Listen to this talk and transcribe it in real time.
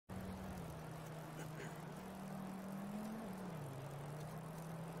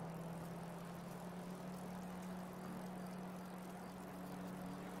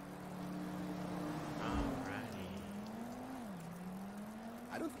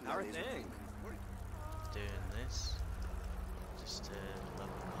How are things? Doing this just to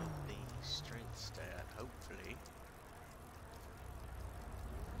level up the strength stat, hopefully.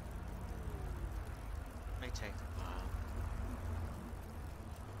 May take a while.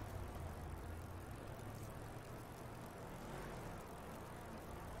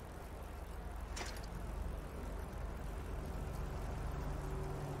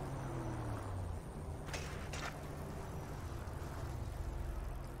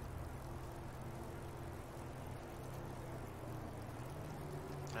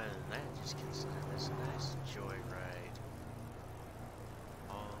 Other than that, just consider this a nice joyride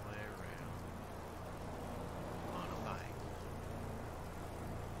all the way around on a bike.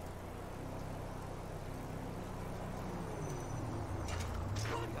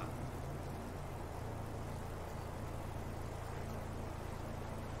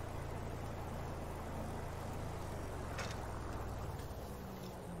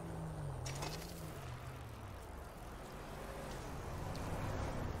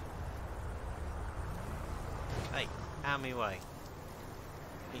 Hey, out me way.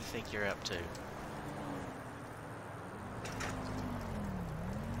 What do you think you're up to?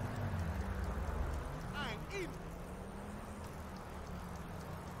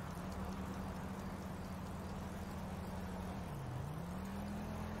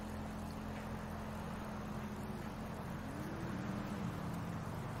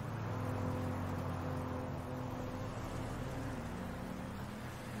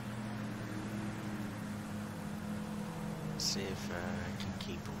 See if I can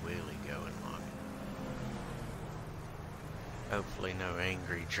keep a wheelie going on it. Hopefully no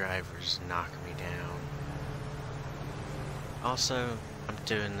angry drivers knock me down. Also, I'm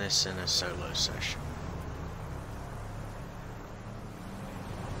doing this in a solo session.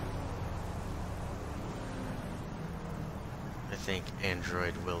 I think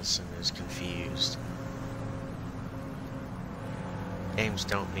Android Wilson is confused. Games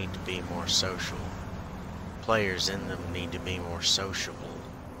don't need to be more social. Players in them need to be more sociable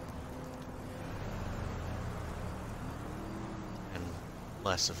and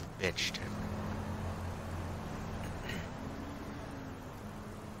less of a bitch temper.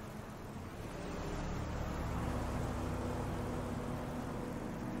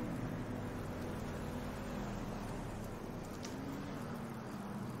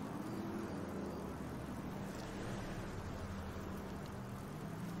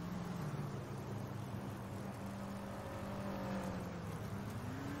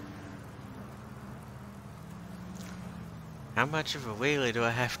 How much of a wheelie do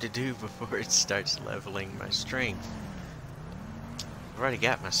I have to do before it starts leveling my strength? I've already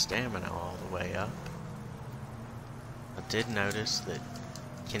got my stamina all the way up. I did notice that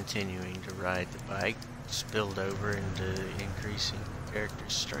continuing to ride the bike spilled over into increasing the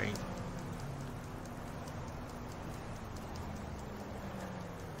character's strength.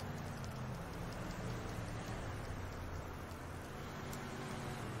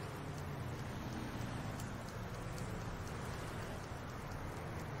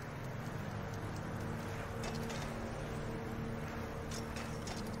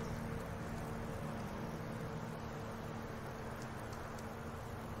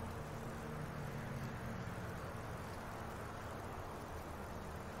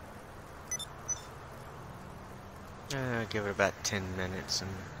 Give it about 10 minutes and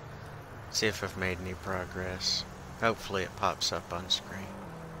see if I've made any progress. Hopefully it pops up on screen.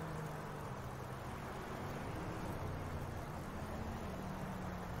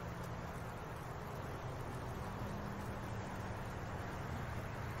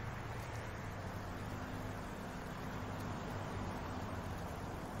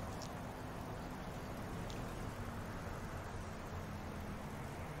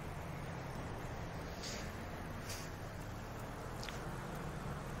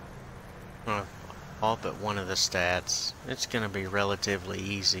 All but one of the stats. It's gonna be relatively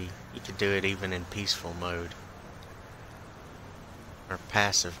easy. You could do it even in peaceful mode. Or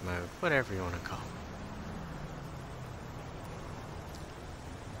passive mode, whatever you want to call it.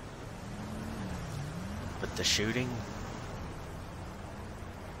 But the shooting,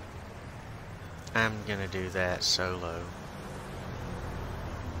 I'm gonna do that solo.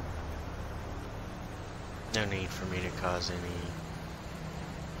 No need for me to cause any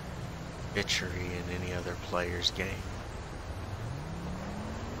bitchery in any other player's game.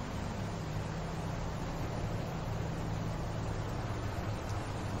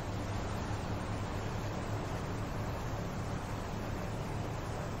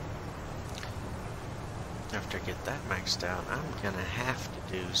 After I get that maxed out, I'm gonna have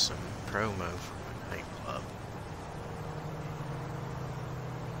to do some promo for my nightclub.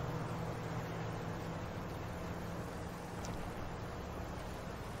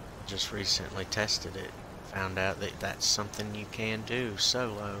 just recently tested it. Found out that that's something you can do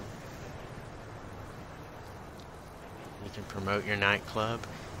solo. You can promote your nightclub,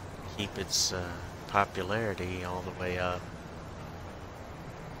 keep its popularity all the way up.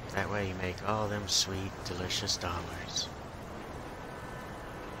 That way you make all them sweet, delicious dollars.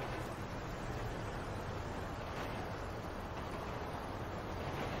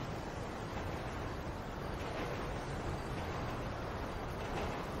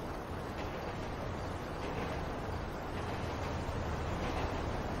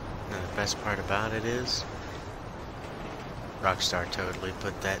 And the best part about it is, Rockstar totally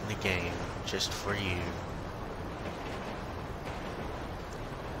put that in the game, just for you.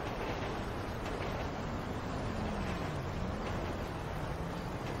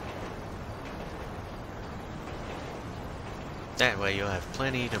 That way you'll have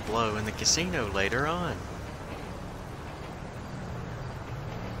plenty to blow in the casino later on.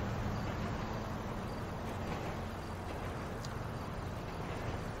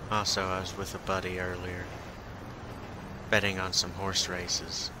 Also, I was with a buddy earlier, betting on some horse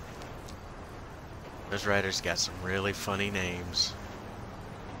races. Those riders got some really funny names.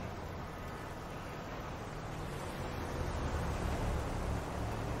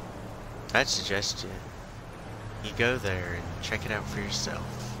 I'd suggest you go there and check it out for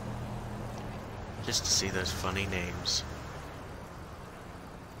yourself, just to see those funny names.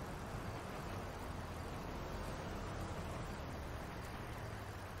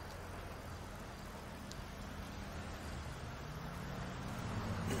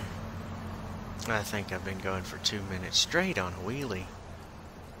 I think I've been going for 2 minutes straight on a wheelie.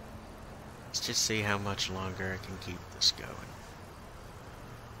 Let's just see how much longer I can keep this going.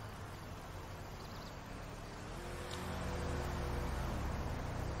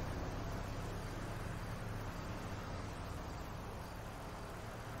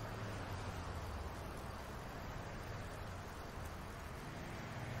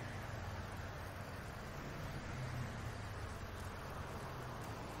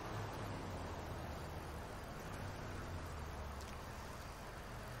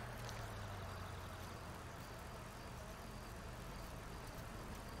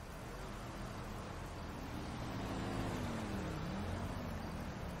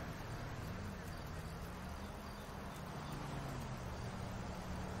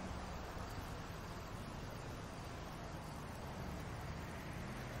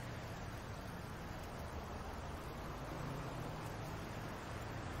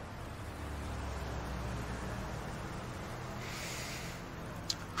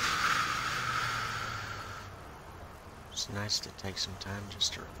 It's nice to take some time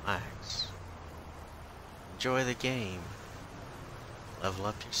just to relax. Enjoy the game. Level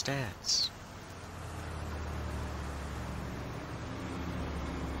up your stats.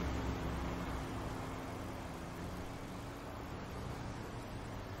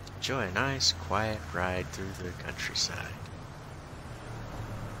 Enjoy a nice, quiet ride through the countryside.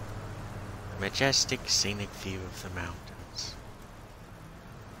 A majestic, scenic view of the mountains.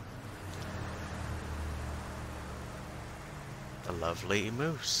 The lovely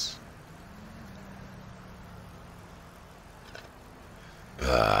moose.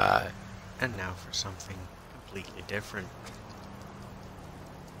 And now for something completely different.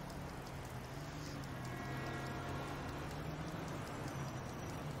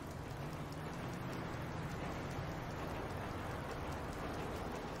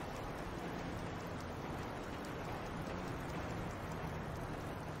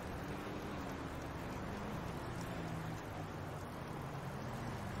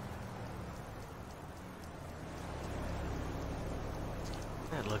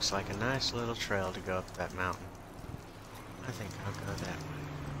 That looks like a nice little trail to go up that mountain. I think I'll go that way.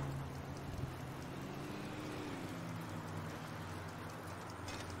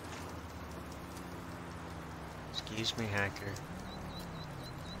 Excuse me, hacker.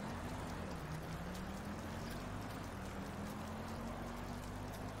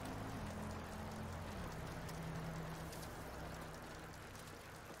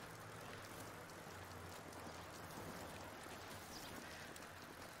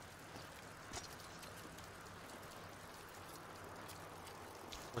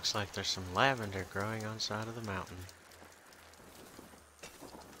 Looks like there's some lavender growing on the side of the mountain.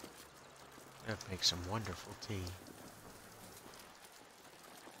 That makes some wonderful tea.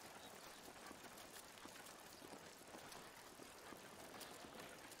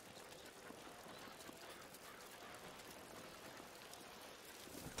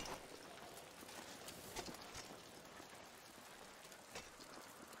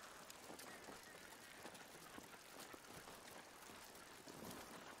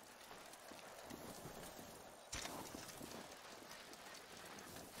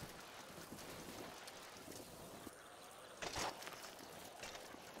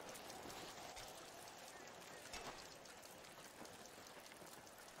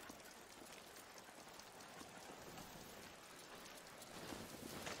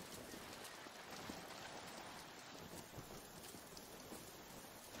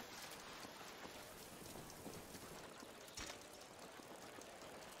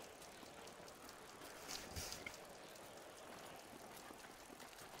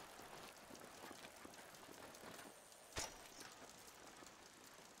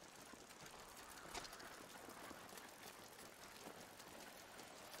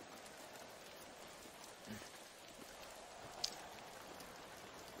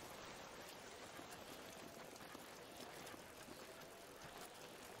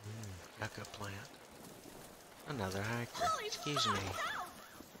 Yucca plant. Another hiker. Holy Excuse fuck, me. help!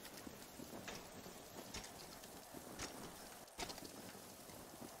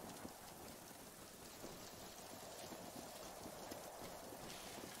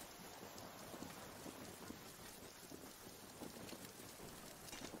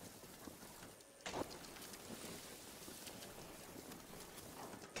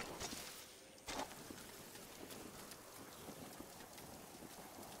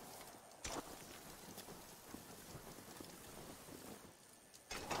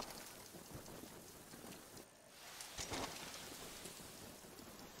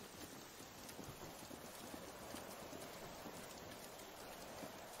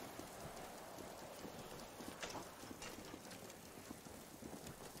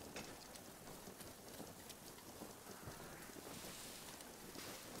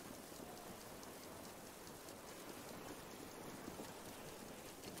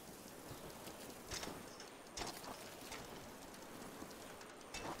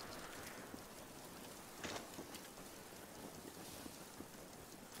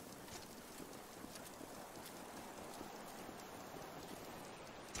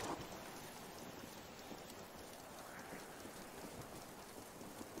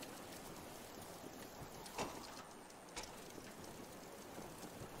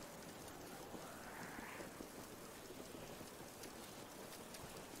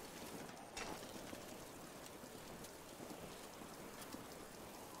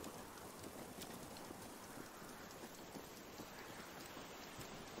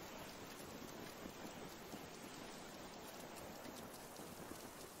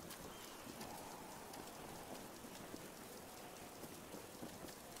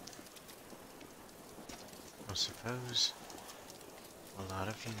 I suppose a lot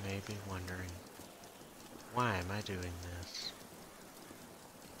of you may be wondering, why am I doing this?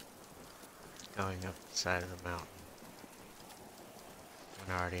 Going up the side of the mountain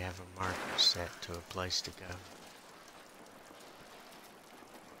when I already have a marker set to a place to go.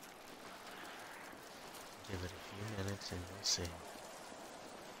 Give it a few minutes and we'll see.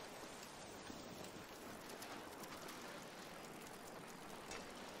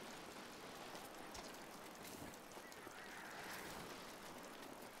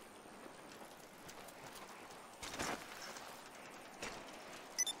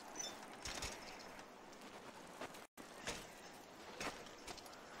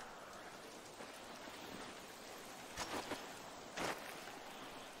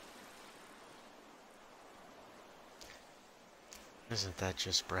 Isn't that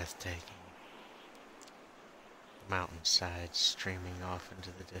just breathtaking? The mountainside streaming off into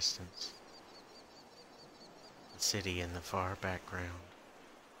the distance. The city in the far background.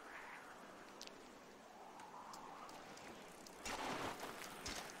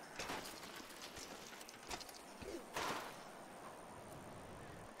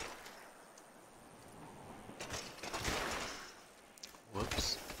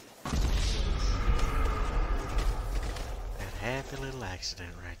 Whoops. Happy little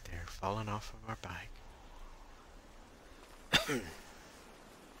accident right there, falling off of our bike.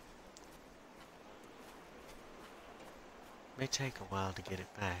 May take a while to get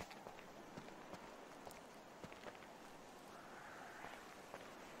it back.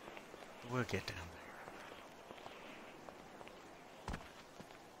 But we'll get down there.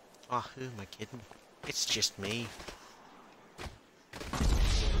 Oh, who am I kidding? It's just me.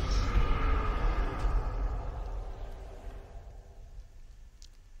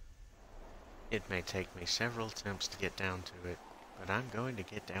 It may take me several attempts to get down to it, but I'm going to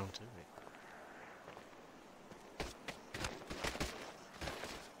get down to it.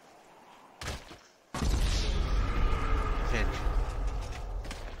 Eventually.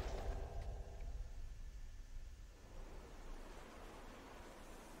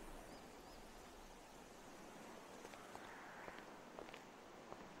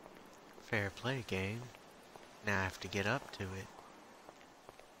 Fair play, game. Now I have to get up to it.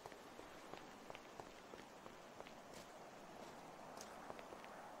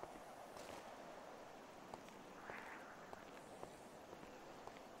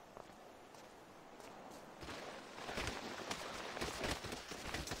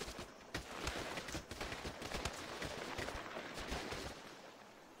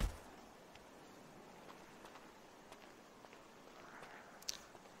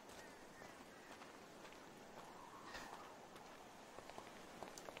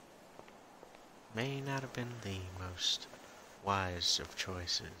 May not have been the most wise of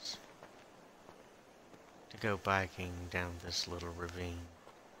choices to go biking down this little ravine.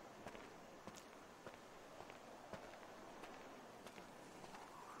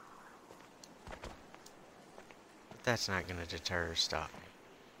 that's not going to deter or stop me.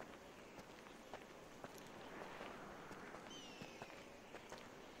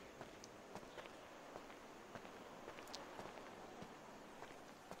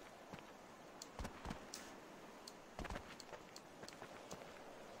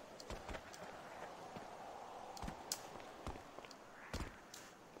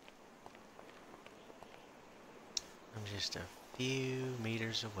 I'm just a few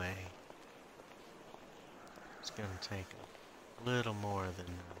meters away. It's going to take a little more than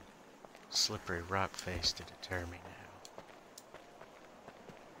a slippery rock face to deter me now.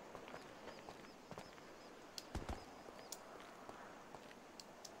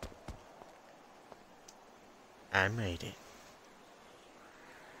 I made it.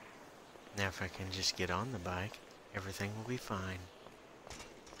 Now if I can just get on the bike, everything will be fine.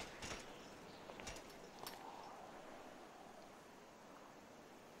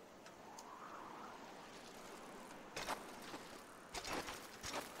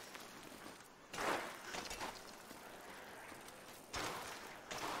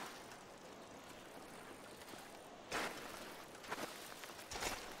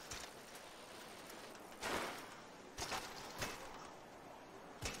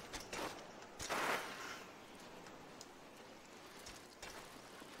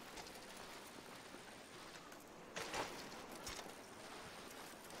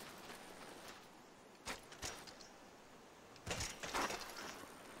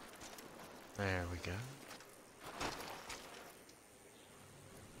 There we go.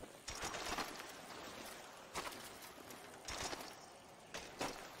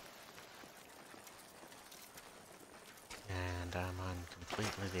 And I'm on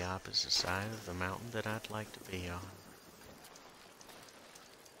completely the opposite side of the mountain that I'd like to be on.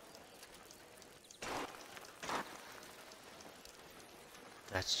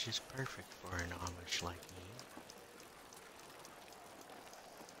 That's just perfect for an Amish like me.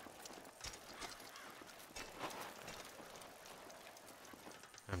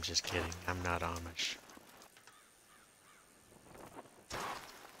 I'm just kidding, I'm not Amish.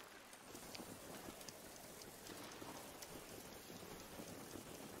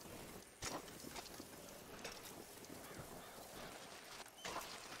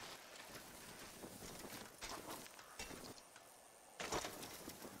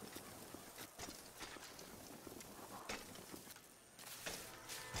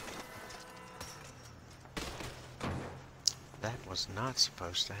 That was not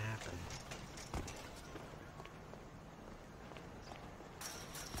supposed to happen.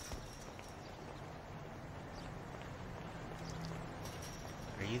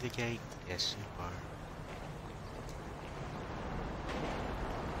 Are you the gate? Yes, you are.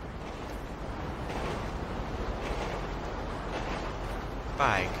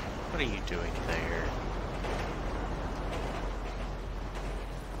 Bike, what are you doing there?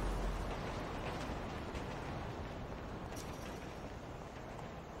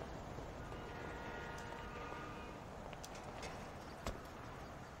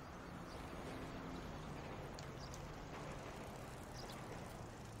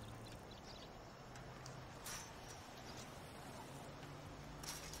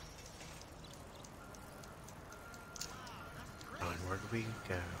 Onward we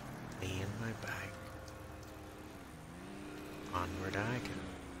go, me and my bike. Onward I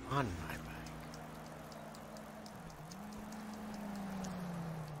go, on my bike.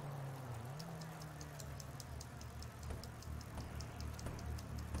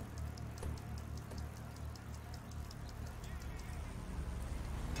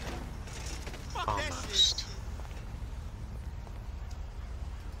 Almost.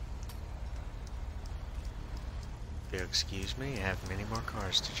 If you'll excuse me, I have many more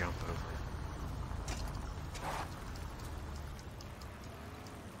cars to jump over.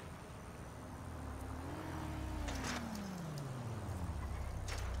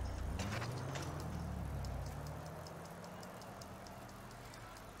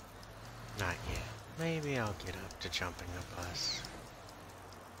 Not yet. Maybe I'll get up to jumping a bus.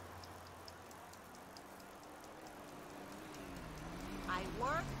 I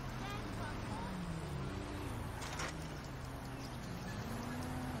work.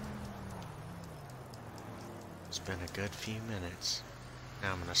 It's been a good few minutes.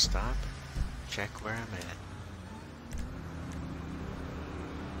 Now I'm gonna stop, check where I'm at.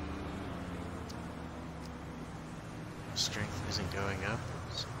 Strength isn't going up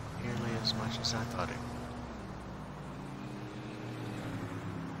nearly as much as I thought it would.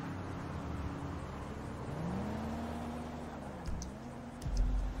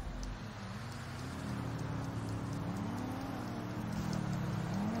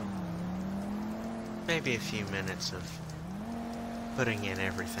 Maybe a few minutes of putting in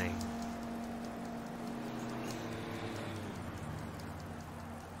everything.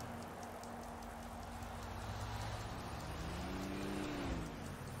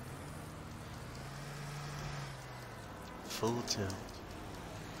 Full tilt.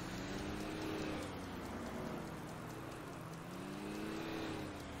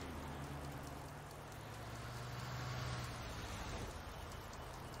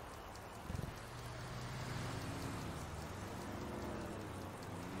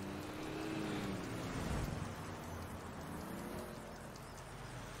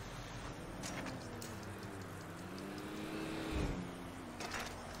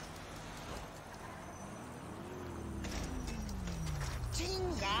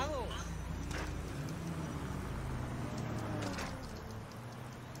 Chingado.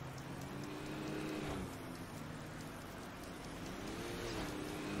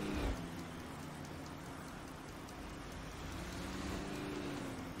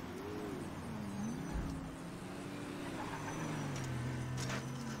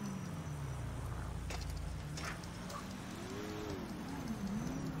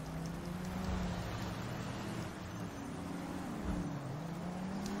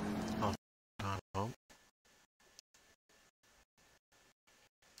 Oh.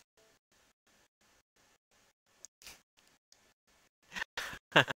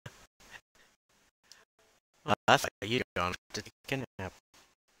 Well, I thought you'd gone to take a nap.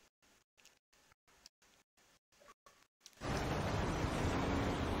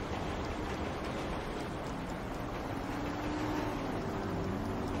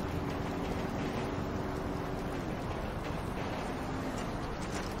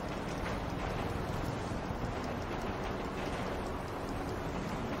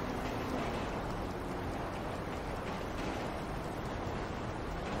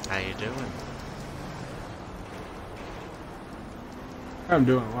 How you doing? I'm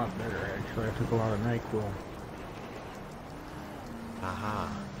doing a lot better, actually. I took a lot of NyQuil.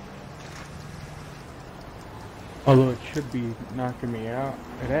 Aha. Although it should be knocking me out,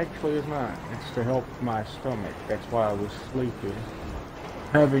 it actually is not. It's to help my stomach. That's why I was sleepy.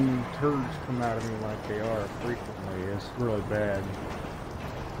 Having turds come out of me like they are frequently is really bad.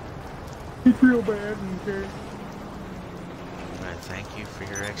 It's real bad, okay? Well, thank you for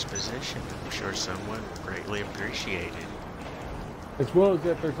your exposition. I'm sure someone greatly appreciated it. As well as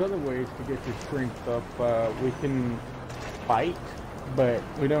that, there's other ways to get your strength up. We can fight, but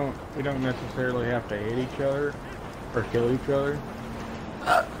we don't necessarily have to hit each other or kill each other.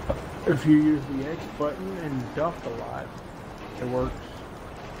 If you use the X button and duck a lot, it works.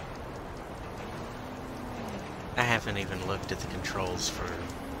 I haven't even looked at the controls for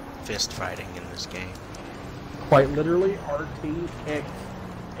fist fighting in this game. Quite literally, RT, X.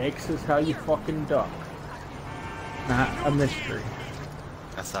 X is how you fucking duck. Not a mystery.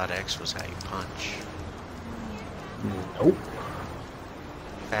 I thought X was how you punch. Nope.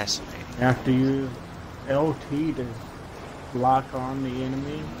 Fascinating. You have to use LT to lock on the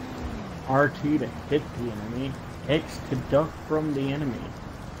enemy, RT to hit the enemy, X to duck from the enemy.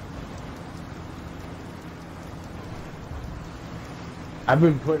 I've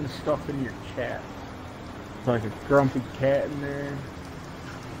been putting stuff in your chat. It's like a grumpy cat in there.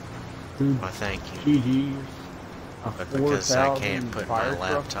 Well, thank you. GG's. But because I can't put my fire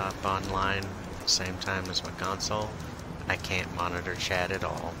truck. laptop online at the same time as my console, I can't monitor chat at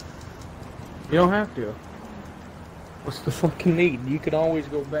all. You don't have to. What's the fucking need? You can always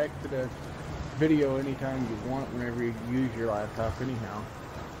go back to the video anytime you want whenever you use your laptop anyhow.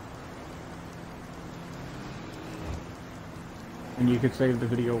 And you can save the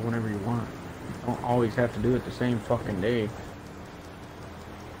video whenever you want. You don't always have to do it the same fucking day.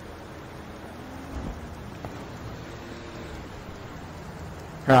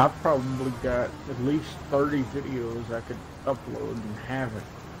 I've probably got at least 30 videos I could upload and have it.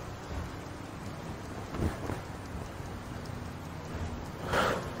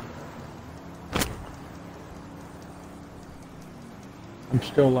 I'm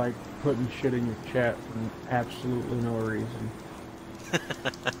still like putting shit in your chat for absolutely no reason.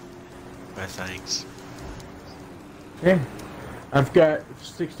 Well, thanks. Yeah. I've got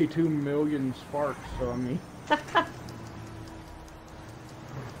 62 million sparks, so I mean...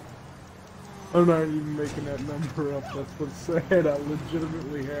 I'm not even making that number up, that's what's sad. I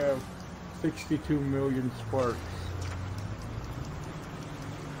legitimately have 62 million sparks.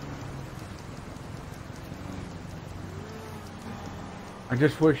 I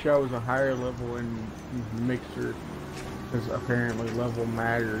just wish I was a higher level in Mixer, because apparently level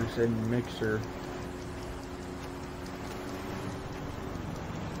matters in Mixer.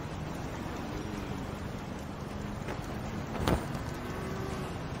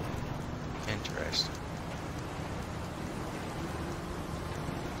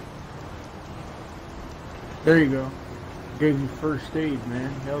 There you go. Gave you first aid, man.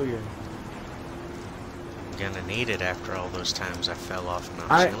 Hell yeah. Gonna need it after all those times I fell off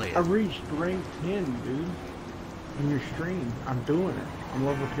Mount I Gilead. reached rank 10, dude. In your stream. I'm doing it. I'm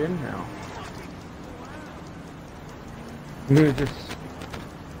level 10 now. I'm gonna just...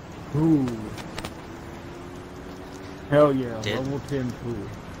 Ooh. Hell yeah, level 10 pool.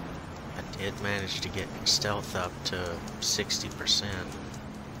 I did manage to get stealth up to 60%.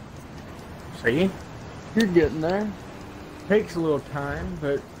 See? You're getting there. Takes a little time,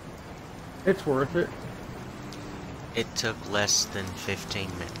 but it's worth it. It took less than 15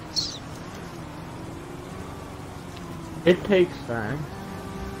 minutes. It takes time.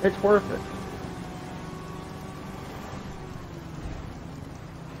 It's worth it.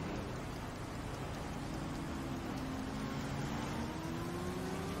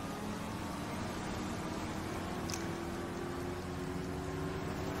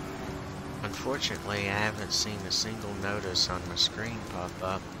 Unfortunately, I haven't seen a single notice on my screen pop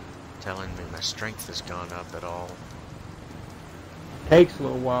up telling me my strength has gone up at all. Takes a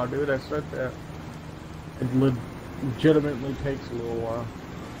little while, dude. I said that. It legitimately takes a little while.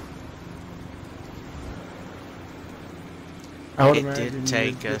 I would It imagine did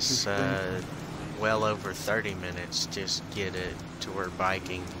take yours us gets well over 30 minutes just get it to where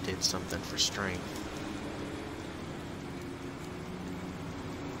biking did something for strength.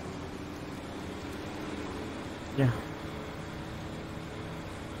 Yeah.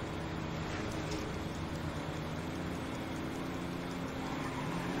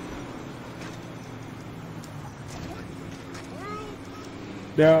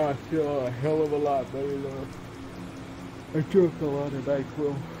 Now I feel a hell of a lot better though. I took a lot of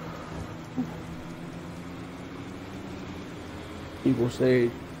NyQuil. People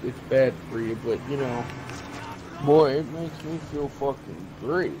say it's bad for you, but you know, boy, it makes me feel fucking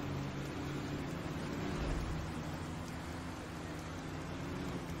great.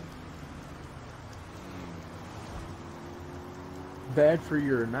 Bad for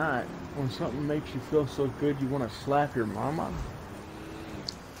you or not, when something makes you feel so good you want to slap your mama?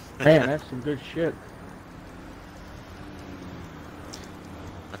 Man, that's some good shit.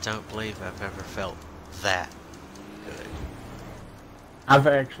 I don't believe I've ever felt that good. I've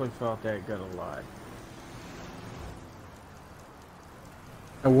actually felt that good a lot.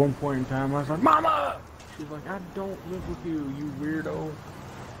 At one point in time, I was like, Mama! She's like, I don't live with you, you weirdo.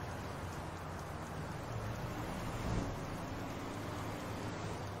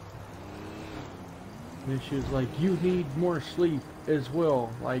 And she was like, you need more sleep as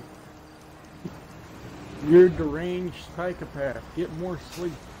well. Like, you're a deranged psychopath. Get more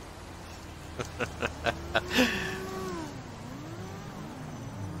sleep.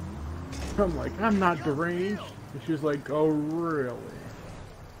 I'm like, I'm not deranged. And she's like, oh, really?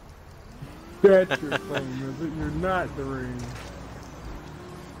 That's your claim, is it? You're not deranged.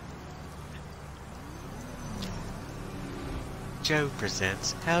 Joe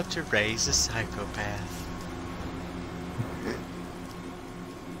presents How to Raise a Psychopath.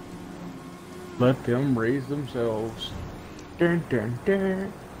 Let them raise themselves. Dun, dun,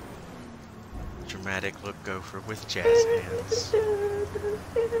 dun. Dramatic look gopher with jazz hands.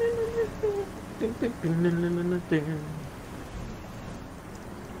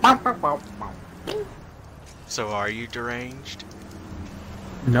 So are you deranged?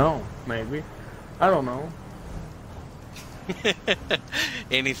 No, maybe. I don't know.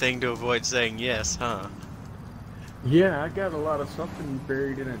 Anything to avoid saying yes, huh? Yeah, I got a lot of something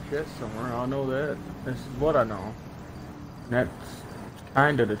buried in a chest somewhere. I know that. This is what I know. That's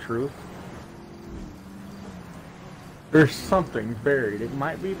kind of the truth. There's something buried. It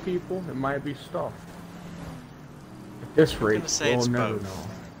might be people, it might be stuff. At this rate, we'll never know.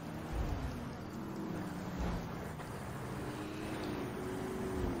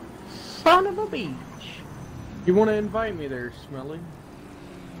 Son of a beach! You want to invite me there, Smelly?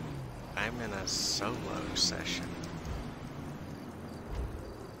 I'm in a solo session.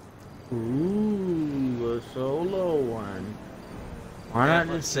 Ooh, a solo one. Why not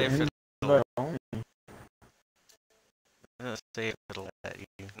Let's just see if invite only? Let's see if it'll let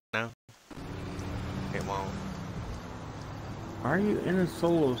you. No? It won't. Why are you in a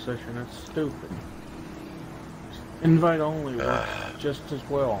solo session? That's stupid. Invite only works just as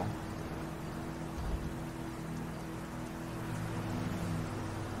well.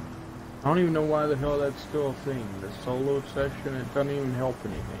 I don't even know why the hell that's still a thing. The solo session, it doesn't even help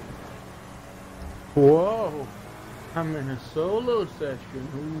anything. Whoa! I'm in a solo session.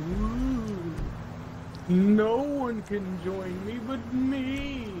 Ooh. No one can join me but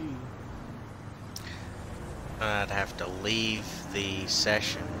me. I'd have to leave the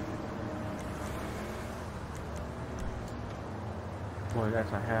session Boy,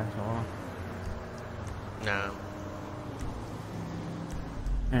 that's a hassle. No.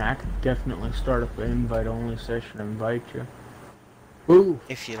 And I could definitely start up an invite-only session and invite you. Ooh,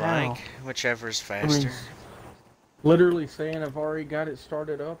 If you how? like, whichever's I mean, faster. literally saying I've already got it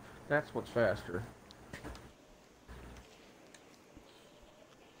started up, that's what's faster.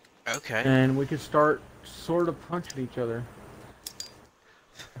 Okay. And we could start sort of punching each other.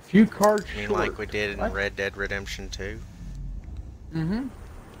 A few cards You mean short. like we did in What? Red Dead Redemption 2? Mm-hmm.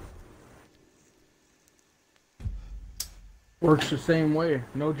 Works the same way,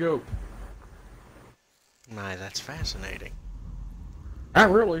 no joke. My, that's fascinating. Not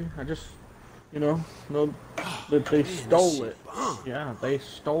really, I just, know that they stole it. Yeah, they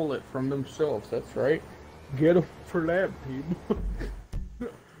stole it from themselves, that's right. Get them for that, people.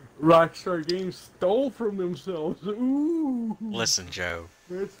 Rockstar Games stole from themselves. Ooh. Listen, Joe.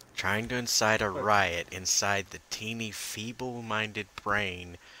 That's Trying to incite a riot inside the teeny, feeble-minded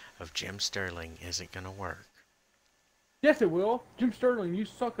brain of Jim Sterling isn't gonna work. Yes, it will. Jim Sterling, you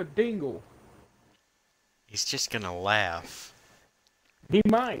suck a dingle. He's just gonna laugh. He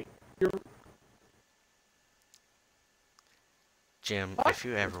might. Jim, What? if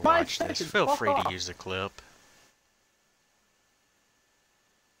you ever It's 5 watch this, seconds. feel Fuck free off. to use the clip.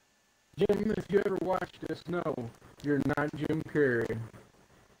 Jim, if you ever watch this, no, you're not Jim Carrey.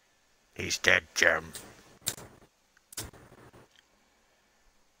 He's dead, Jim.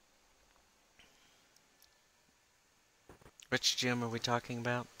 Which Jim are we talking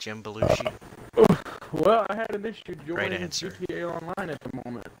about? Jim Belushi? Well, I had an issue Great joining answer. GTA Online at the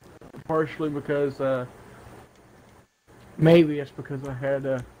moment. Partially because, maybe it's because I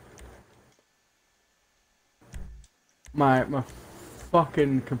had, my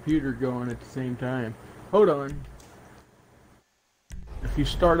fucking computer going at the same time. Hold on. If you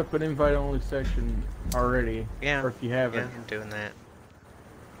start up an invite-only session already, Yeah. or if you haven't, Yeah, I'm doing that.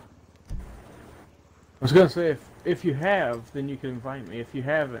 I was gonna say if you have, then you can invite me. If you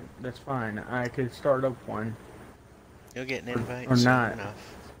haven't, that's fine. I could start up one. You'll get an invite or soon not.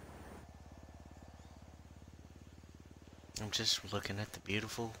 enough. I'm just looking at the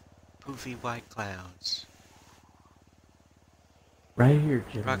beautiful, poofy white clouds. Right here,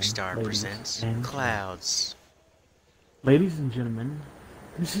 gentlemen. Rockstar ladies presents and Clouds. Ladies and gentlemen,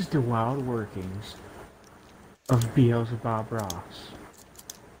 this is the wild workings of Beelzebub Ross.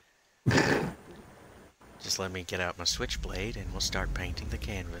 Just let me get out my switchblade and we'll start painting the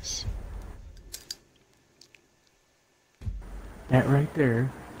canvas. That right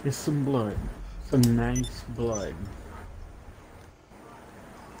there is some blood. Some nice blood.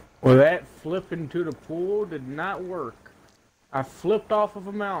 Well, that flip into the pool did not work. I flipped off of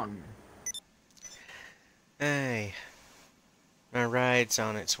a mountain. Hey, my ride's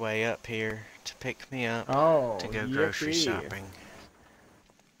on its way up here to pick me up Oh, to go grocery yippee. shopping.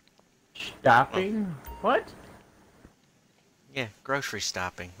 Stopping? What? Yeah, grocery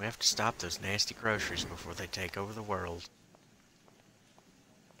stopping. We have to stop those nasty groceries before they take over the world.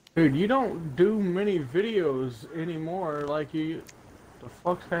 Dude, you don't do many videos anymore like you... The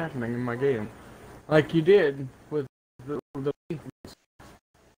fuck's happening in my game? Like you did with the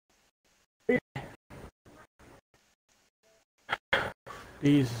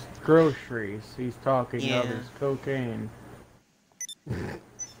these groceries he's talking of Yeah. is cocaine.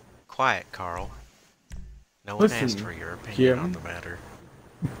 Quiet, Carl. No one asked Listen, for your opinion Jim. on the matter.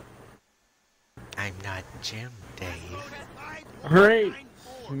 I'm not Jim, Dave. Alright,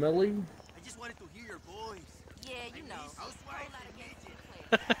 Millie. I just wanted to hear your voice. Yeah, you know.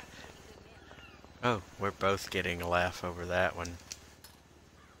 Oh, we're both getting a laugh over that one.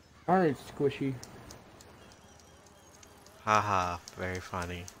 Alright, Squishy. Haha, very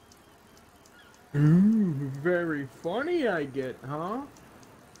funny. Ooh, very funny I get, huh?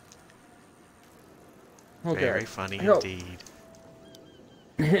 Very funny Help. indeed.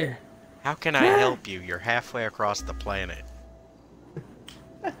 Okay. How can I help you? You're halfway across the planet.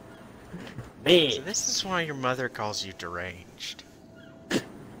 So Man. this is why your mother calls you deranged.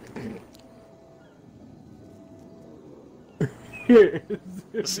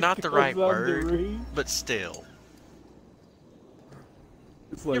 It's not the right word, but still.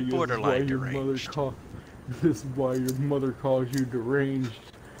 It's You're like, this is borderline why your deranged. This is why your mother calls you deranged.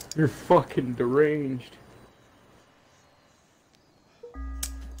 You're fucking deranged.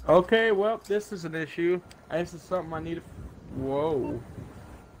 Okay, well, this is an issue. This is something I need to... Whoa.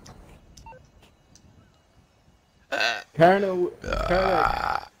 Kinda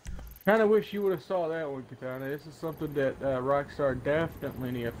wish you would have saw that one, Katana. This is something that Rockstar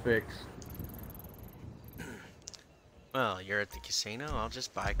definitely need to fix. Well, you're at the casino, I'll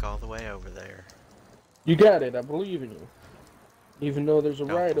just bike all the way over there. You got it, I believe in you. Even though there's a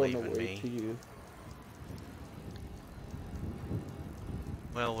Don't ride on the believe in way me. to you.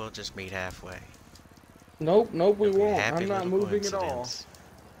 Well, we'll just meet halfway. Nope, nope, we It'll be a won't. happy I'm not little moving at all. coincidence.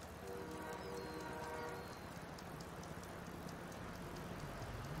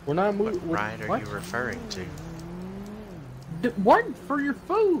 We're not What moving. ride are you referring to? What? For your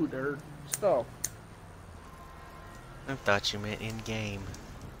food or stuff? I thought you meant in-game.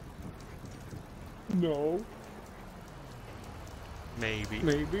 No, Maybe.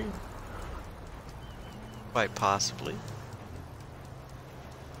 maybe. Quite possibly.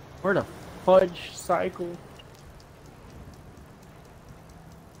 Where the fudge cycle?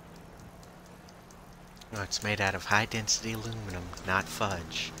 No, it's made out of high-density aluminum, not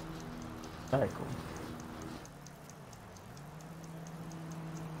fudge. Cycle.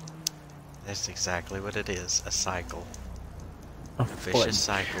 That's exactly what it is, a cycle. A A vicious fudge.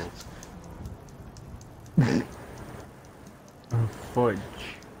 cycle. A fudge.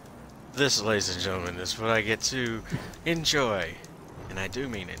 This, ladies and gentlemen, is what I get to enjoy, and I do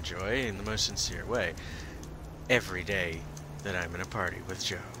mean enjoy in the most sincere way, every day that I'm in a party with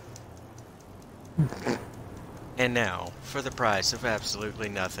Joe. And now, for the price of absolutely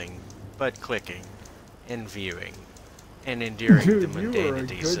nothing but clicking and viewing and enduring the Dude, you are a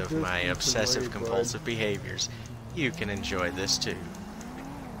mundanities good of my distance obsessive away, bud. compulsive behaviors, you can enjoy this too.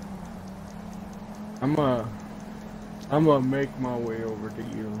 I'm gonna make my way over to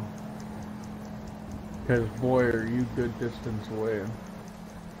you. Cause boy, are you good distance away.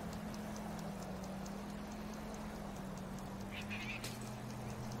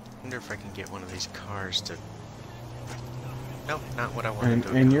 Wonder if I can get one of these cars to... Nope, not what I wanted to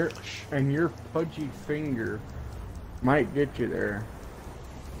And accomplish. your pudgy finger might get you there.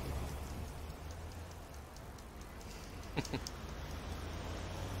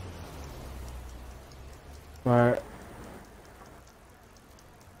 But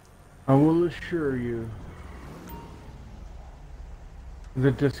I will assure you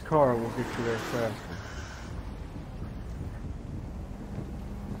that this car will get you there faster.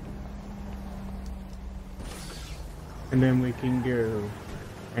 And then we can go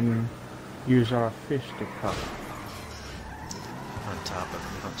and use our fisticuff. On top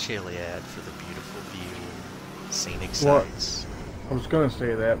of Mount Chiliad for the beautiful view and scenic What? sights. I was gonna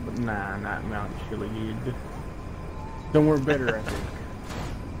say that, but nah, not Mount Chiliad. Somewhere better, I think.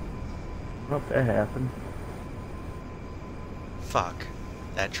 What that happened? Fuck.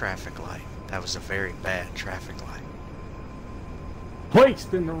 That traffic light. That was a very bad traffic light.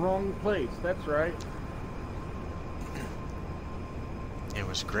 Placed in the wrong place, that's right. It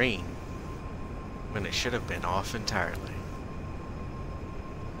was green when it should have been off entirely.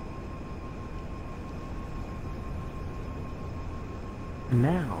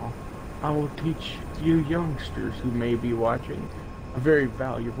 Now, I will teach you youngsters who may be watching a very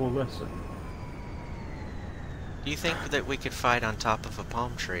valuable lesson. Do you think that we could fight on top of a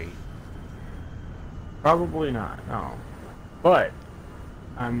palm tree? Probably not, no. But,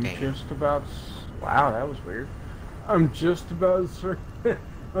 I'm Damn. just about... Wow, that was weird. I'm just about certain...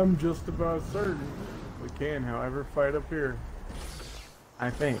 I'm just about certain we can, however, fight up here. I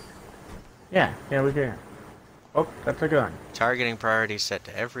think. Yeah, we can. Oh, that's a gun. Targeting priority set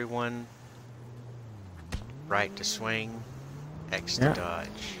to everyone. Right to swing. X to Yeah.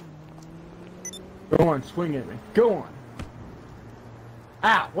 dodge. Go on, swing at me. Go on.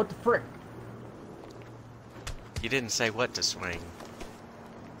 Ow, what the frick? You didn't say what to swing.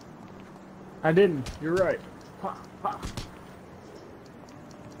 I didn't. You're right. Ha, ha.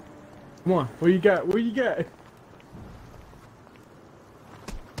 Come on, what you got? What you got?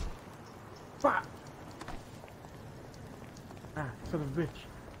 Fuck. Ah, son of a bitch.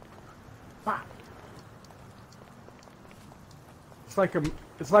 Fuck. It's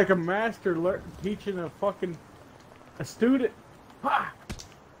like a master teaching a student. Ha.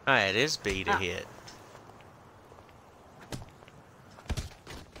 Ah, it is B to hit.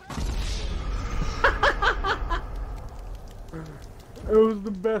 It was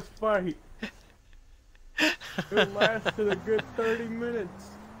the best fight. It lasted a good 30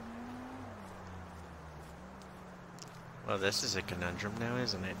 minutes. Well, this is a conundrum now,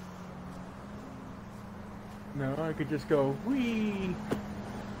 isn't it? No, I could just go, whee!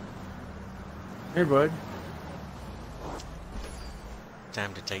 Hey, bud.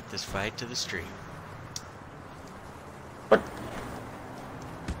 Time to take this fight to the street. What?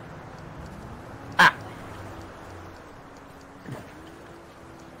 Ah!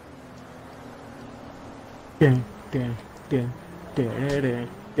 Dun, dun, dun, dun, dun, dun,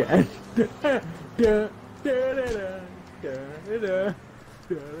 dun, dun, dun, dun, dun, dun,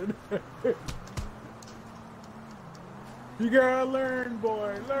 dun, dun. You gotta learn,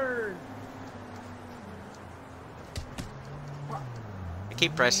 boy, learn. I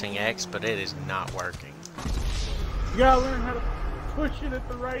keep pressing X, but it is not working. You gotta learn how to push it at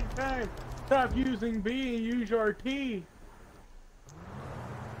the right time. Stop using B and use RT.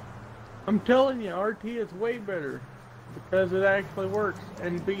 I'm telling you, RT is way better because it actually works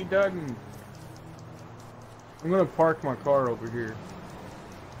and B doesn't. I'm gonna park my car over here.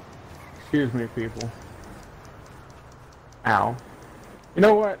 Excuse me, people. Ow. You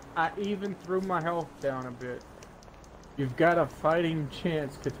know what? I even threw my health down a bit. You've got a fighting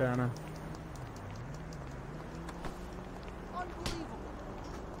chance, Katana. Unbelievable.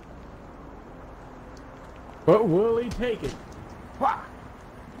 But will he take it? Wah!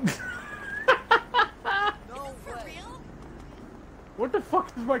 No way. What the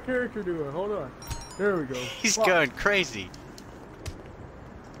fuck is my character doing? Hold on. There we go. He's Wah! going crazy.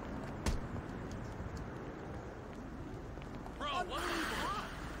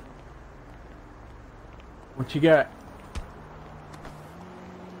 What you got?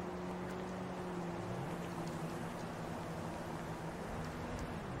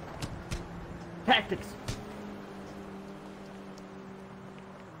 Tactics.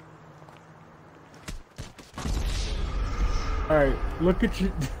 All right, look at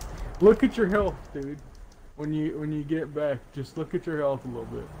your health, dude. When you get back, just look at your health a little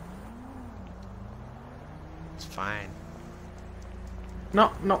bit. It's fine. No,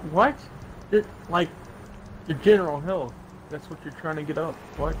 what? Like your general health. That's what you're trying to get up.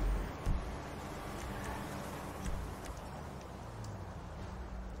 What?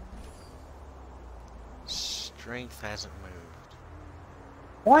 Strength hasn't moved.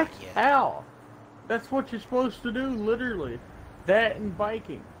 What? yet. How? That's what you're supposed to do, literally. That and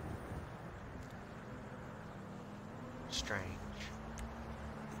biking. Strange.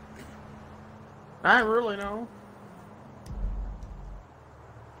 I really know.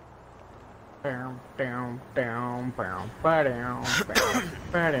 Down, down, down, down, ba down,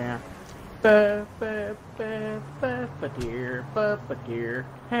 ba down. Deer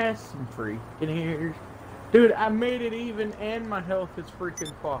has some freaking ears. Dude, I made it even and my health is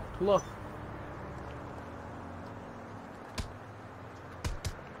freaking fucked. Look.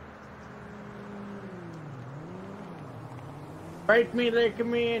 Break me like a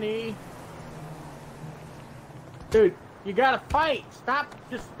mini. Dude, you gotta fight. Stop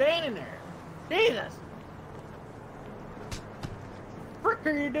just standing there. Jesus. What the frick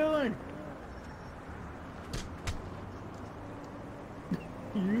are you doing?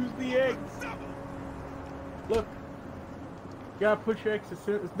 Use the X. Look. You gotta push X as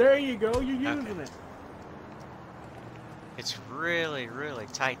soon as... There you go, you're using it. It's really, really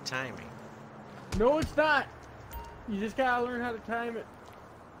tight timing. No, it's not. You just gotta learn how to time it.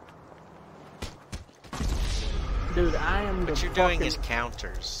 Dude, I am the What you're doing is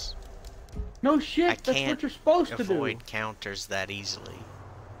counters. No I shit, that's can't what you're supposed to do. avoid counters that easily.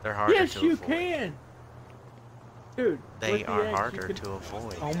 They're harder Yes, to you avoid. can. Dude, They with the are X, you harder can- to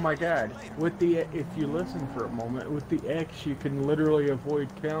avoid. Oh my god. With the if you listen for a moment, with the X you can literally avoid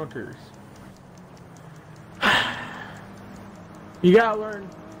counters. You gotta learn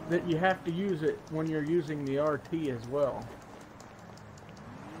that you have to use it when you're using the RT as well.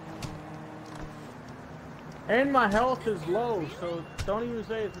 And my health is low, so don't even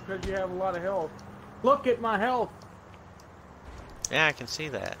say it's because you have a lot of health. Look at my health. Yeah, I can see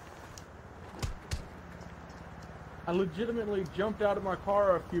that. I legitimately jumped out of my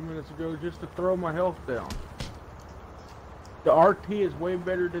car a few minutes ago just to throw my health down. The RT is way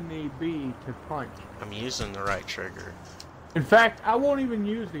better than the B to punch. I'm using the right trigger. In fact, I won't even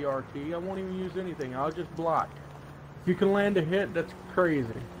use the RT. I won't even use anything. I'll just block. If you can land a hit, that's crazy.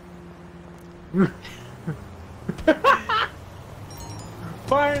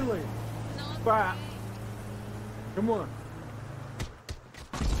 Finally! Spot! Come on.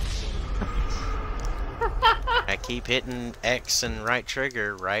 I keep hitting X and right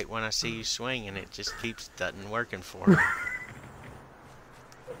trigger right when I see you swing, and it just keeps doesn't working for me.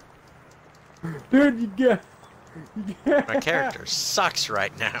 Dude, you get... My character sucks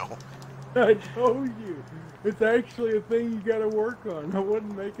right now. I told you. It's actually a thing you gotta work on. I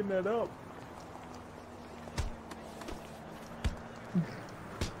wasn't making that up.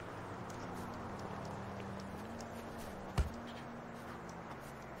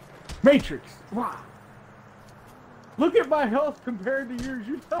 Matrix! Wow! Look at my health compared to yours.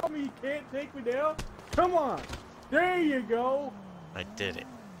 You tell me you can't take me down? Come on! There you go! I did it.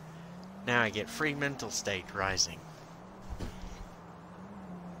 Now I get free mental state rising. You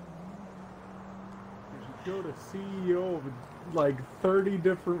go to CEO of like 30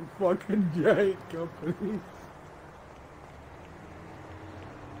 different fucking giant companies.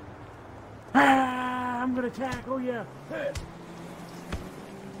 Ah, I'm gonna tackle you.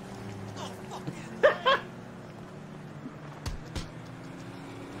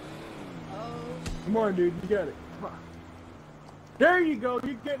 Come on, dude, you got it. Come on. There you go.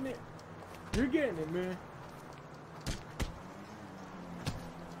 You're getting it. You're getting it, man.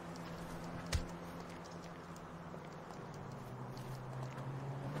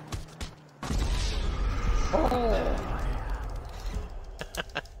 Oh.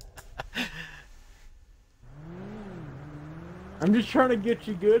 I'm just trying to get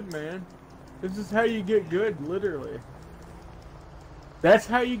you good, man. This is how you get good, literally. That's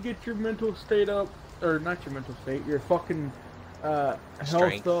how you get your mental state up, or not your mental state, your fucking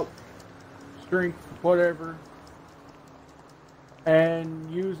health up, strength, whatever. And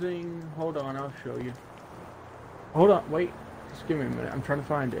using, hold on, I'll show you. Hold on, wait, just give me a minute. I'm trying to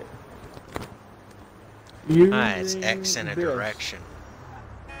find it. It's X in a this. direction.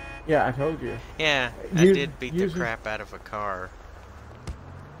 Yeah, I told you. Yeah, I did beat the crap out of a car.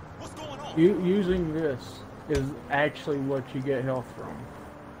 What's going on? Using this is actually what you get health from.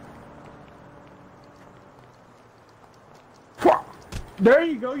 There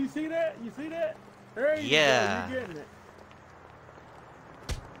you go. You see that? You see that? There you go. You're getting it.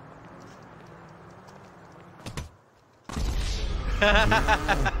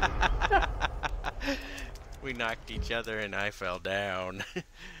 We knocked each other and I fell down.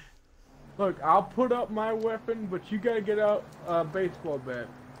 Look, I'll put up my weapon, but you gotta get out a baseball bat.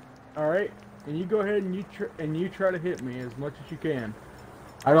 All right, and you go ahead and you try to hit me as much as you can.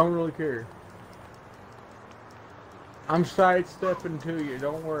 I don't really care. I'm sidestepping to you.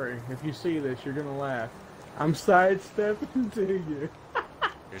 Don't worry. If you see this, you're gonna laugh. I'm sidestepping to you.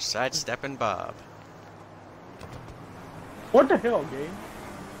 You're sidestepping Bob. What the hell, game?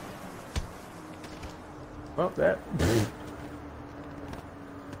 Well, that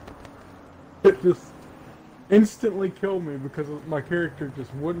it just instantly killed me because my character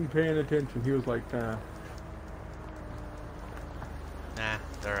just wasn't paying attention. He was like, nah. Nah,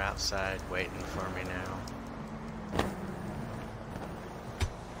 they're outside waiting for me now.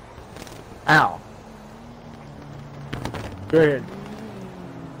 Ow. Go ahead.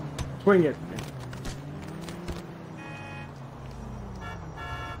 Swing it.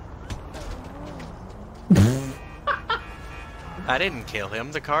 I didn't kill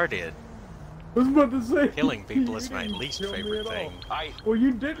him, the car did. I was about to say, Killing people is my least favorite thing. Well,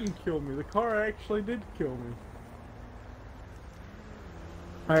 you didn't kill me. The car actually did kill me.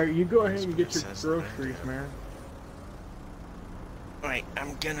 Alright, you go ahead and get your groceries, man. Wait,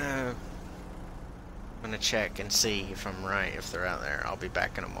 I'm gonna check and see if I'm right, if they're out there. I'll be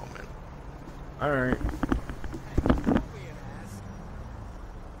back in a moment. Alright.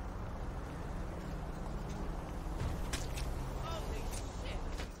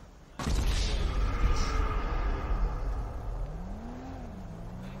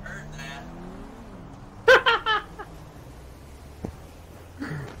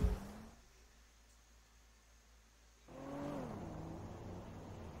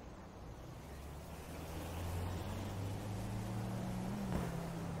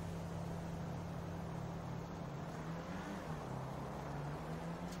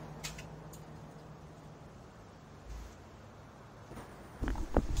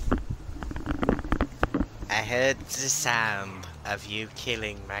 I heard the sound of you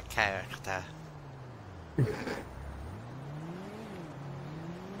killing my character.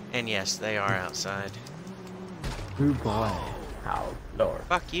 And yes, they are outside. Good boy. How, Lord.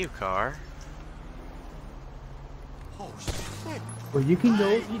 Fuck you, car. Oh shit! Well, you can go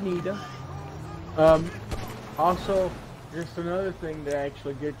if you need them. Also, just another thing to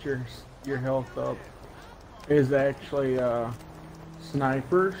actually get your health up is actually,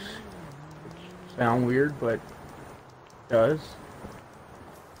 snipers. Which sound weird, but it does.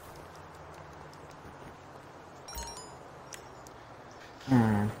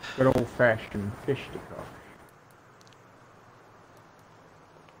 Good old-fashioned fisticuffs.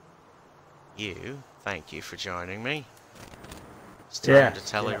 Thank you for joining me. It's time to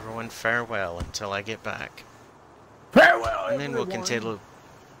tell yeah. everyone farewell until I get back. Farewell, And then we'll everyone. continue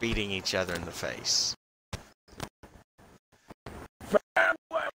beating each other in the face.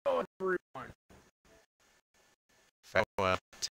 Farewell, everyone. Farewell.